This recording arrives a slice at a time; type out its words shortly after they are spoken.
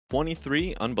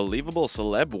23 Unbelievable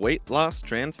Celeb Weight Loss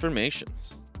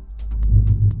Transformations.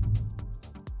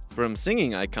 From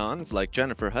singing icons like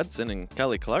Jennifer Hudson and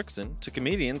Kelly Clarkson, to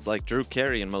comedians like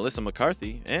Carey and Melissa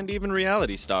McCarthy, and even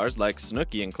reality stars like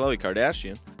Snooki and Khloe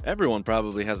Kardashian, everyone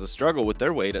probably has a struggle with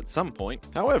their weight at some point.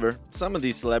 However, some of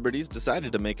these celebrities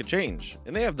decided to make a change,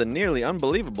 and they have the nearly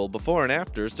unbelievable before and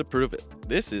afters to prove it.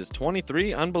 This is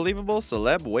 23 Unbelievable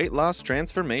Celeb Weight Loss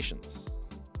Transformations.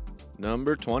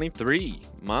 Number 23.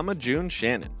 Mama June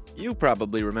Shannon. You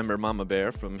probably remember Mama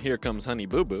Bear from Here Comes Honey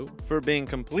Boo Boo for being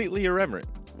completely irreverent,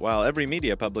 while every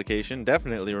media publication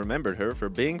definitely remembered her for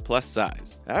being plus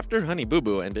size. After Honey Boo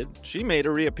Boo ended, she made a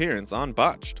reappearance on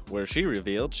Botched, where she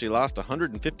revealed she lost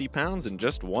 150 pounds in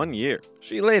just 1 year.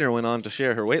 She later went on to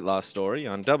share her weight loss story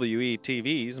on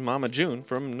WE-TV's Mama June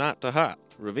from Not to Hot,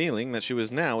 revealing that she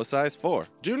was now a size 4.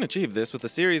 June achieved this with a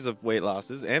series of weight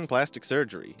losses and plastic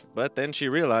surgery, but then she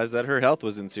realized that her health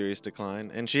was in serious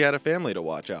decline and she had a family to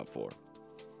watch out for.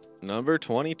 Number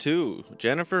 22.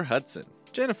 Jennifer Hudson.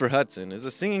 Jennifer Hudson is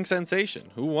a singing sensation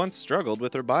who once struggled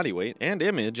with her body weight and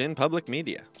image in public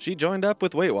media. She joined up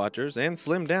with Weight Watchers and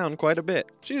slimmed down quite a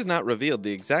bit. She has not revealed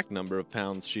the exact number of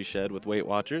pounds she shed with Weight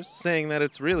Watchers, saying that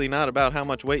it's really not about how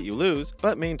much weight you lose,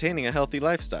 but maintaining a healthy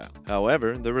lifestyle.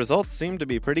 However, the results seem to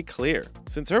be pretty clear.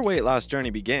 Since her weight loss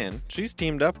journey began, she's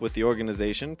teamed up with the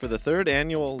organization for the 3rd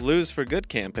annual Lose for Good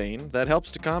campaign that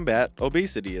helps to combat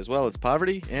obesity as well as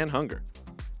poverty and hunger.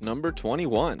 Number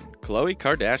 21. Khloe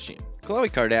Kardashian.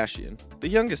 Khloe Kardashian, the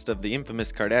youngest of the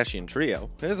infamous Kardashian trio,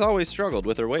 has always struggled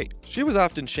with her weight. She was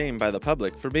often shamed by the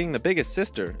public for being the biggest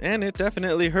sister, and it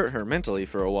definitely hurt her mentally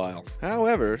for a while.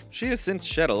 However, she has since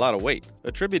shed a lot of weight,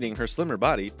 attributing her slimmer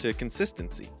body to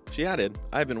consistency. She added,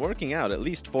 "I've been working out at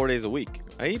least 4 days a week.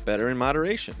 I eat better in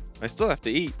moderation. I still have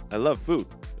to eat. I love food.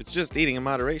 It's just eating in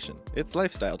moderation. It's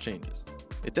lifestyle changes."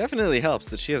 It definitely helps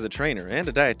that she has a trainer and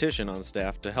a dietitian on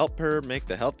staff to help her make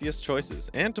the healthiest choices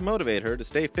and to motivate her to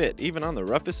stay fit even on the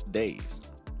roughest days.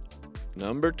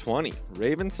 Number 20.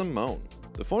 Raven-Symoné.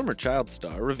 The former child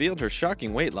star revealed her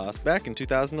shocking weight loss back in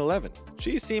 2011.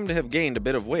 She seemed to have gained a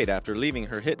bit of weight after leaving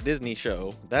her hit Disney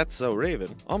show, That's So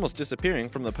Raven, almost disappearing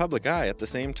from the public eye at the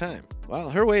same time. While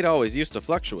her weight always used to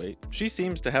fluctuate, she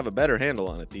seems to have a better handle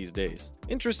on it these days.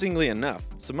 Interestingly enough,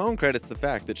 Symoné credits the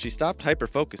fact that she stopped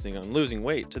hyper-focusing on losing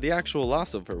weight to the actual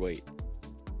loss of her weight.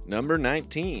 Number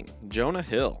 19. Jonah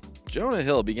Hill. Jonah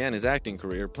Hill began his acting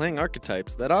career playing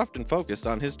archetypes that often focused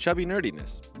on his chubby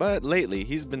nerdiness, but lately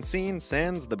he's been seen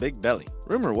sans the big belly.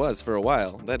 Rumor was for a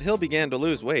while that Hill began to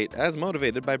lose weight as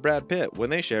motivated by Brad Pitt when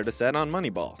they shared a set on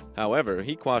Moneyball. However,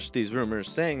 he quashed these rumors,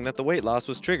 saying that the weight loss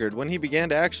was triggered when he began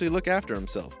to actually look after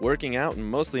himself, working out and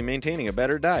mostly maintaining a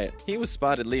better diet. He was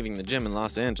spotted leaving the gym in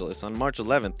Los Angeles on March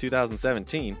 11,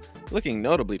 2017, looking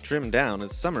notably trimmed down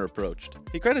as summer approached.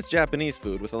 He credits Japanese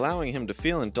food with allowing him to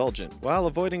feel indulgent while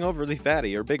avoiding overly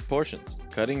fatty or big portions.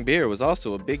 Cutting beer was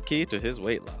also a big key to his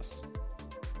weight loss.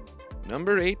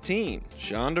 Number 18.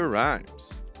 Shonda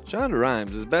Rhimes. Shonda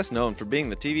Rhimes is best known for being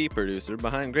the TV producer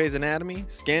behind Grey's Anatomy,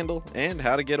 Scandal, and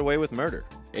How to Get Away with Murder,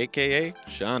 aka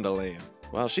Shondaland.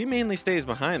 While she mainly stays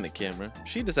behind the camera,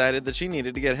 she decided that she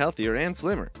needed to get healthier and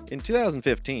slimmer. In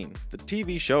 2015, the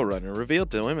TV showrunner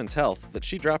revealed to Women's Health that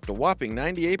she dropped a whopping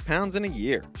 98 pounds in a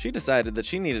year. She decided that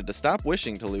she needed to stop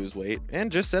wishing to lose weight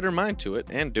and just set her mind to it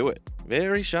and do it.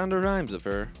 Very Shonda Rhimes of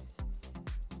her.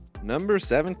 Number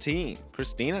 17.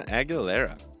 Christina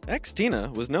Aguilera.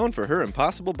 Ex-Tina was known for her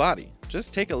impossible body.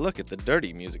 Just take a look at the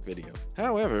Dirty music video.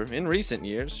 However, in recent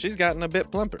years, she's gotten a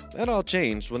bit plumper. That all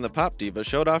changed when the pop diva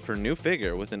showed off her new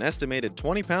figure with an estimated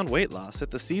 20-pound weight loss at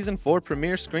the Season 4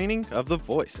 premiere screening of The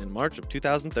Voice in March of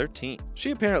 2013. She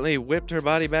apparently whipped her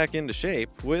body back into shape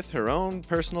with her own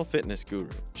personal fitness guru.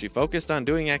 She focused on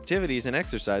doing activities and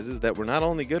exercises that were not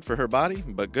only good for her body,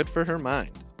 but good for her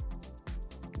mind.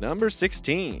 Number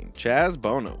 16. Chaz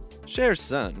Bono. Cher's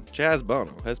son, Chaz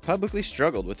Bono, has publicly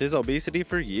struggled with his obesity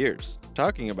for years,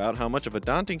 talking about how much of a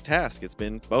daunting task it's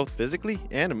been both physically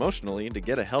and emotionally to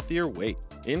get a healthier weight.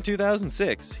 In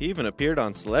 2006, he even appeared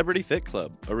on Celebrity Fit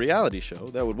Club, a reality show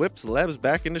that would whip celebs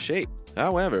back into shape.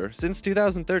 However, since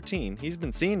 2013, he's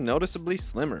been seen noticeably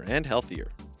slimmer and healthier.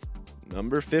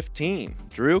 Number 15.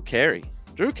 Carey.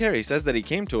 Carey says that he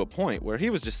came to a point where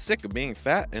he was just sick of being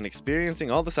fat and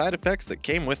experiencing all the side effects that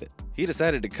came with it. He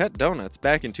decided to cut donuts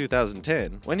back in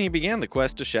 2010 when he began the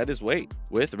quest to shed his weight.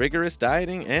 With rigorous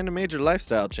dieting and a major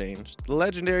lifestyle change, the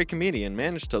legendary comedian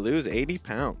managed to lose 80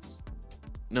 pounds.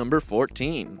 Number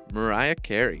 14. Mariah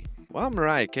Carey. While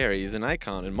Mariah Carey is an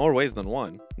icon in more ways than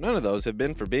one, none of those have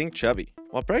been for being chubby.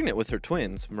 While pregnant with her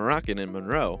twins, Moroccan and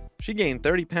Monroe, she gained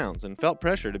 30 pounds and felt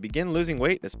pressure to begin losing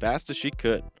weight as fast as she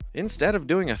could. Instead of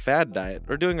doing a fad diet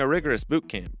or doing a rigorous boot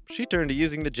camp, she turned to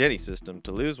using the Jenny system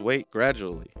to lose weight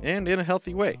gradually and in a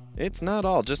healthy way. It's not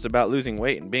all just about losing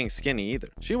weight and being skinny either.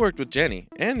 She worked with Jenny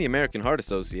and the American Heart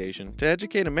Association to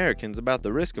educate Americans about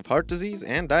the risk of heart disease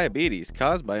and diabetes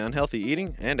caused by unhealthy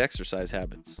eating and exercise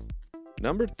habits.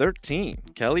 Number 13.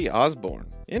 Kelly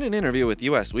Osbourne. In an interview with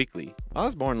US Weekly,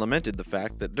 Osbourne lamented the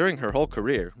fact that during her whole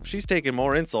career, she's taken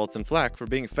more insults and flack for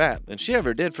being fat than she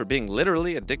ever did for being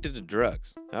literally addicted to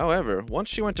drugs. However, once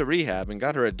she went to rehab and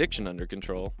got her addiction under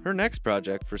control, her next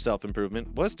project for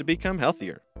self-improvement was to become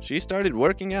healthier. She started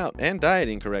working out and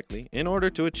dieting correctly in order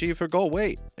to achieve her goal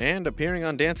weight, and appearing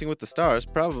on Dancing with the Stars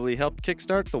probably helped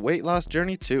kickstart the weight loss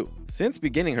journey too. Since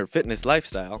beginning her fitness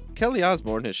lifestyle, Kelly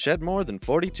Osbourne has shed more than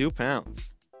 42 pounds.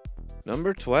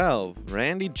 Number 12.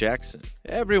 Randy Jackson.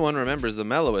 Everyone remembers the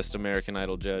mellowest American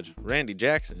Idol judge, Randy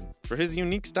Jackson, for his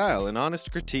unique style and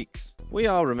honest critiques. We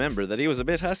all remember that he was a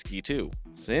bit husky too.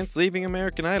 Since leaving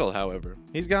American Idol, however,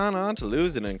 he's gone on to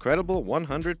lose an incredible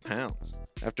 100 pounds.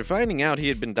 After finding out he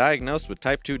had been diagnosed with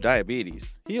type 2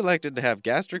 diabetes, he elected to have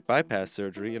gastric bypass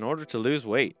surgery in order to lose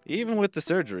weight. Even with the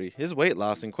surgery, his weight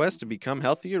loss and quest to become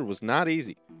healthier was not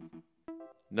easy.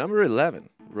 Number 11.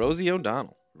 Rosie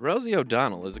O'Donnell. Rosie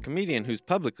O'Donnell is a comedian who's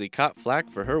publicly caught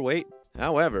flack for her weight.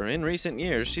 However, in recent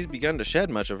years, she's begun to shed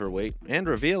much of her weight and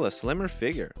reveal a slimmer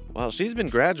figure. While she's been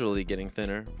gradually getting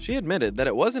thinner, she admitted that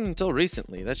it wasn't until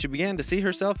recently that she began to see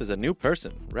herself as a new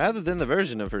person, rather than the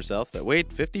version of herself that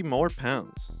weighed 50 more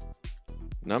pounds.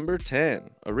 Number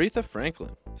 10. Aretha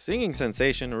Franklin. Singing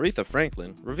sensation Aretha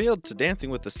Franklin revealed to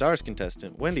Dancing with the Stars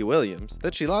contestant Wendy Williams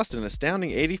that she lost an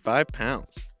astounding 85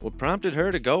 pounds. What prompted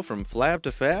her to go from flab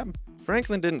to fab?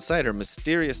 Franklin didn't cite her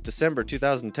mysterious December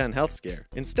 2010 health scare.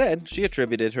 Instead, she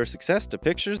attributed her success to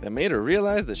pictures that made her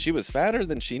realize that she was fatter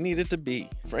than she needed to be.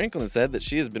 Franklin said that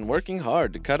she has been working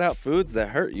hard to cut out foods that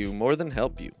hurt you more than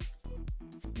help you.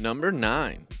 Number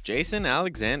 9. Jason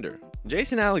Alexander.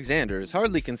 Jason Alexander is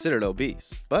hardly considered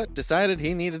obese, but decided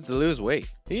he needed to lose weight.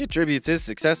 He attributes his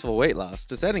successful weight loss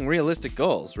to setting realistic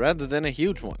goals rather than a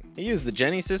huge one. He used the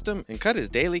Jenny system and cut his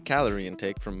daily calorie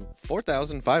intake from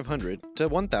 4,500 to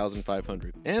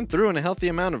 1,500, and threw in a healthy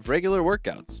amount of regular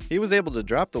workouts. He was able to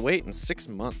drop the weight in 6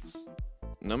 months.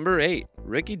 Number 8.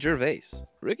 Ricky Gervais.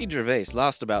 Ricky Gervais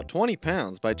lost about 20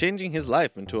 pounds by changing his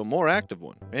life into a more active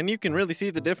one, and you can really see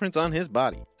the difference on his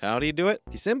body. How did he do it?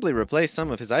 He simply replaced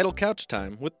some of his idle couch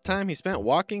time with the time he spent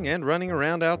walking and running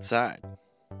around outside.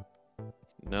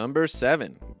 Number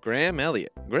 7. Graham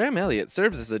Elliott. Graham Elliott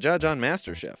serves as a judge on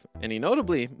MasterChef, and he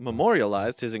notably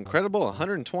memorialized his incredible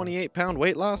 128-pound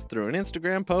weight loss through an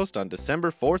Instagram post on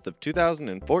December 4th of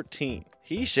 2014.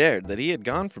 He shared that he had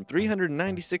gone from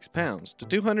 396 pounds to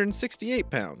 268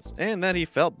 pounds, and that he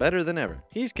felt better than ever.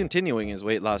 He's continuing his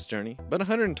weight loss journey, but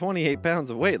 128 pounds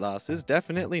of weight loss is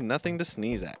definitely nothing to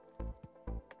sneeze at.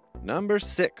 Number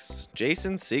 6.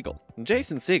 Jason Segel.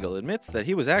 Jason Segel admits that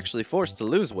he was actually forced to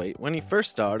lose weight when he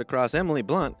first starred across Emily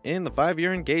Blunt in The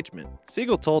 5-Year Engagement.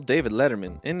 Segel told David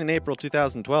Letterman in an April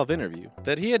 2012 interview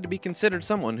that he had to be considered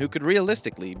someone who could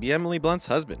realistically be Emily Blunt's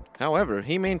husband. However,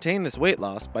 he maintained this weight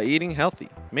loss by eating healthy.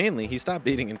 Mainly, he stopped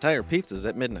eating entire pizzas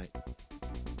at midnight.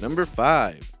 Number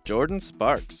 5. Jordan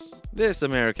Sparks. This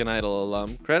American Idol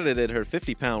alum credited her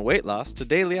 50-pound weight loss to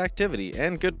daily activity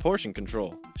and good portion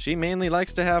control. She mainly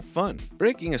likes to have fun,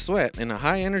 breaking a sweat in a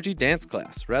high-energy dance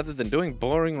class rather than doing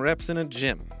boring reps in a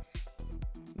gym.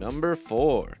 Number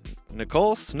 4.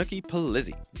 Nicole Snooki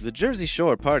Polizzi. The Jersey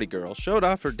Shore party girl showed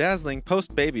off her dazzling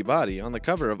post-baby body on the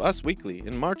cover of Us Weekly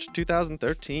in March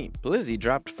 2013. Polizzi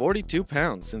dropped 42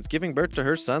 pounds since giving birth to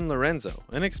her son Lorenzo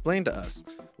and explained to us,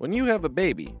 "When you have a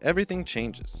baby, everything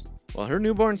changes." While her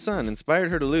newborn son inspired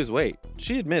her to lose weight,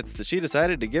 she admits that she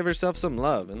decided to give herself some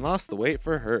love and lost the weight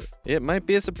for her. It might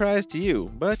be a surprise to you,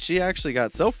 but she actually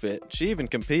got so fit, she even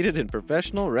competed in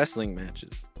professional wrestling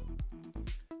matches.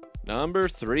 Number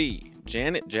 3.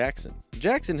 Janet Jackson.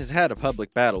 Jackson has had a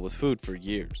public battle with food for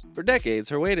years. For decades,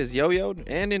 her weight has yo-yoed,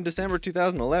 and in December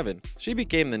 2011, she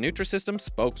became the Nutrisystem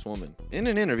spokeswoman. In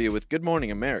an interview with Good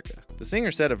Morning America, the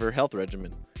singer said of her health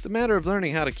regimen, "It's a matter of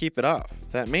learning how to keep it off,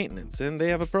 that maintenance, and they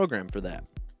have a program for that."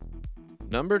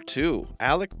 Number 2.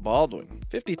 Alec Baldwin.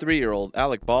 53-year-old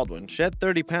Alec Baldwin shed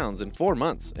 30 pounds in 4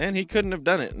 months, and he couldn't have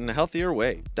done it in a healthier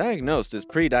way. Diagnosed as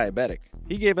pre-diabetic,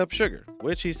 he gave up sugar,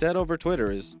 which he said over Twitter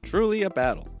is truly a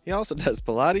battle. He also does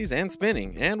Pilates and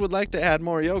spinning, and would like to add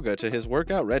more yoga to his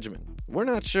workout regimen. We're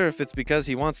not sure if it's because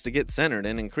he wants to get centered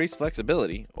and increase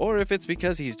flexibility, or if it's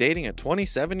because he's dating a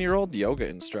 27-year-old yoga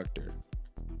instructor.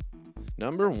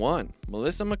 Number 1.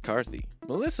 Melissa McCarthy.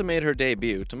 Melissa made her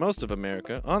debut to most of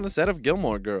America on the set of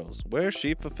Gilmore Girls, where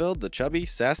she fulfilled the chubby,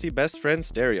 sassy best friend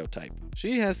stereotype.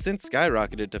 She has since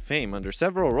skyrocketed to fame under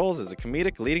several roles as a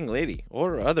comedic leading lady,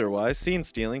 or otherwise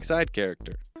scene-stealing side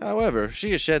character. However,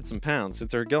 she has shed some pounds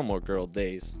since her Gilmore Girl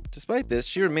days. Despite this,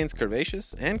 she remains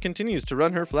curvaceous and continues to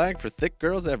run her flag for thick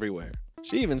girls everywhere.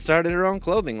 She even started her own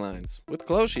clothing lines, with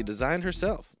clothes she designed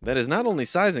herself, that is not only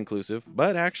size inclusive,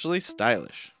 but actually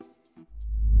stylish.